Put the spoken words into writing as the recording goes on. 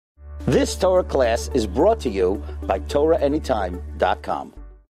This Torah class is brought to you by TorahAnytime.com.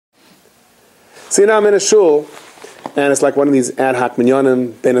 See, now I'm in a shul, and it's like one of these ad hoc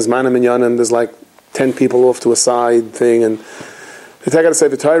minyanim, ben azmanim minyanim. There's like 10 people off to a side thing, and they take out a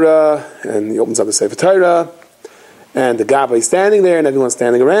Sefer Torah, and he opens up the Sefer Torah, and the Rabbi is standing there, and everyone's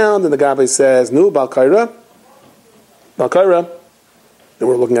standing around, and the Rabbi says, "Nu, Bal Kaira, Bal Kaira." And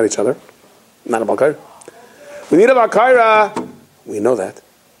we're looking at each other. Not a Bal Kaira. We need a Bal Kaira. We know that.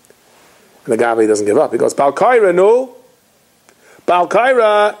 And the Rabbi doesn't give up. He goes, "Bal Kaira, no. Bal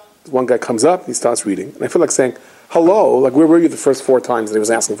Kaira." One guy comes up, he starts reading. And I feel like saying, "Hello, like where were you the first 4 times that he was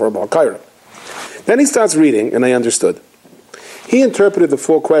asking for a Bal Kaira?" Then he starts reading, and I understood. He interpreted the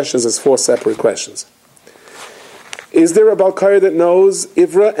 4 questions as 4 separate questions. Is there a Bal Kaira that knows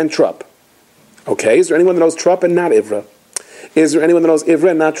Ivra and Trup? Okay, is there anyone that knows Trup and not Ivra? Is there anyone that knows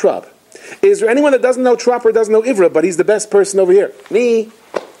Ivra and not Trup? Is there anyone that doesn't know Trup or doesn't know Ivra, but he's the best person over here? Me.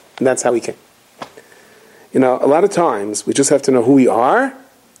 And that's how he came. You know, a lot of times we just have to know who we are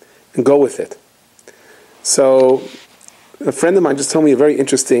and go with it. So, a friend of mine just told me a very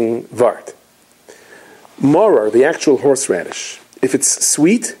interesting vart. Morer, the actual horseradish, if it's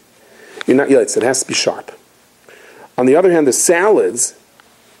sweet, you're not yotz, it has to be sharp. On the other hand, the salads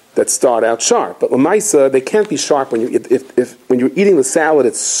that start out sharp, but lemaisa, they can't be sharp when if when you're eating the salad,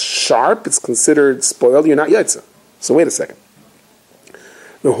 it's sharp, it's considered spoiled, you're not yotz. So wait a second.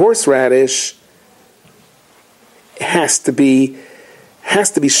 The horseradish has to be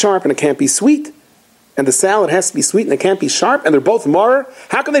sharp and it can't be sweet. And the salad has to be sweet and it can't be sharp, and they're both mar.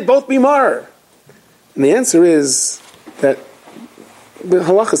 How can they both be mar? And the answer is that the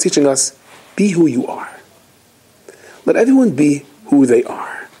halakha is teaching us, be who you are. Let everyone be who they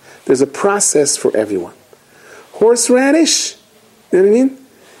are. There's a process for everyone. Horseradish, you know what I mean,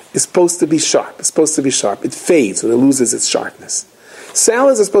 is supposed to be sharp. It's supposed to be sharp. It fades when it loses its sharpness.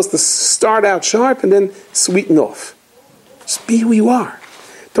 Salads are supposed to start out sharp and then sweeten off. Just be who you are.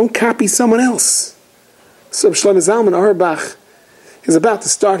 Don't copy someone else. So Shlomo Zalman Auerbach is about to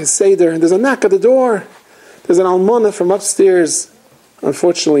start his Seder, and there's a knock at the door. There's an almana from upstairs.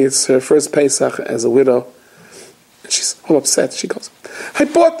 Unfortunately, it's her first Pesach as a widow. And she's all upset. She goes, "I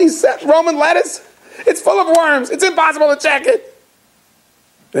bought these Roman lettuce. It's full of worms. It's impossible to check it."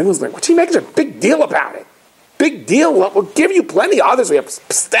 And everyone's like, "What are you making such a big deal about it? Big deal? We'll give you plenty others. We have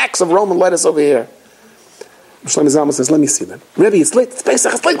stacks of Roman lettuce over here." Shlomo Zalman says, "Let me see them. Rabbi, it's late. It's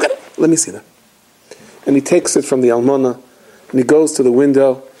Pesach. It's late. Let me see them." And he takes it from the almana, and he goes to the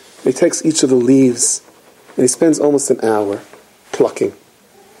window, and he takes each of the leaves, and he spends almost an hour plucking,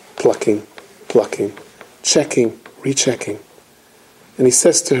 checking, rechecking. And he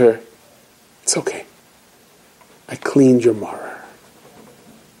says to her, "It's okay. I cleaned your maror."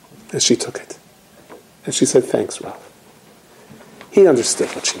 And she took it. And she said, "Thanks, Rav." He understood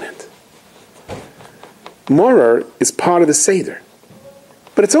what she meant. Maror is part of the Seder.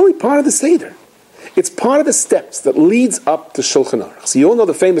 But it's only part of the Seder. It's part of the steps that leads up to Shulchan Aruch. So you all know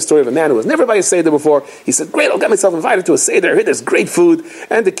the famous story of a man who was never by a Seder before. He said, "Great, I'll get myself invited to a Seder. Here, there's great food.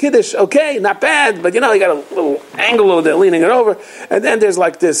 And the Kiddush, okay, not bad. But you got a little angle over there leaning it over. And then there's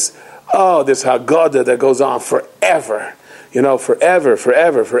like this Haggadah that goes on forever. Forever.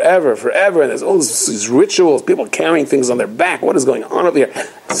 And there's all these rituals, people carrying things on their back. What is going on over here?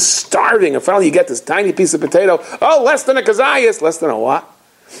 Starving. And finally you get this tiny piece of potato. Oh, less than a kazayas. Less than a what?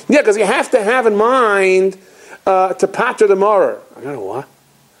 Yeah, because you have to have in mind to pater the maror. I don't know what.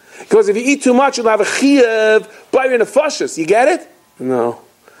 Because if you eat too much, you'll have a chiyuv by your nefashos. You get it? No.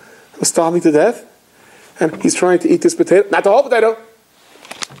 I'm starving to death. And he's trying to eat this potato. Not the whole potato.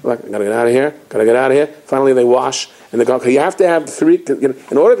 Like, gotta get out of here. Finally they wash. And they go, okay, you have to have 3,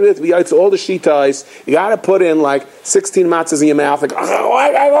 in order for it to be out to all the shitais, you got to put in like 16 matzahs in your mouth. Like, I'm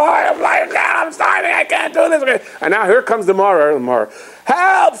starving, I can't do this. Okay. And now here comes the maror.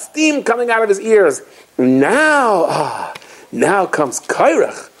 Help! Steam coming out of his ears. Now comes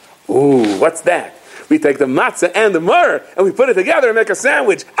kairach. Ooh, what's that? We take the matzah and the maror, and we put it together and make a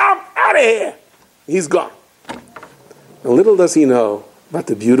sandwich. I'm out of here. He's gone. And little does he know about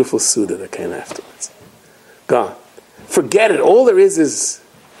the beautiful Suda that came afterwards. Gone. Forget it. All there is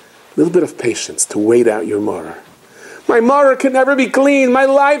a little bit of patience to wait out your maror. My maror can never be clean. My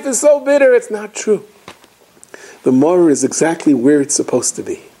life is so bitter. It's not true. The maror is exactly where it's supposed to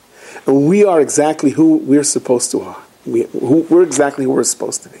be. And we are exactly who we're supposed to are. We're exactly who we're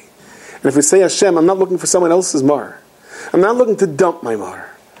supposed to be. And if we say, Hashem, I'm not looking for someone else's maror. I'm not looking to dump my maror.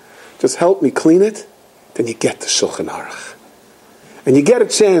 Just help me clean it. Then you get the Shulchan Aruch. And you get a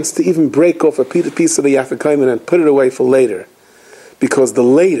chance to even break off a piece of the Yafakaiman and put it away for later. Because the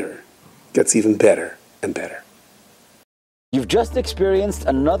later gets even better and better. You've just experienced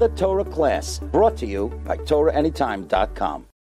another Torah class brought to you by TorahAnytime.com.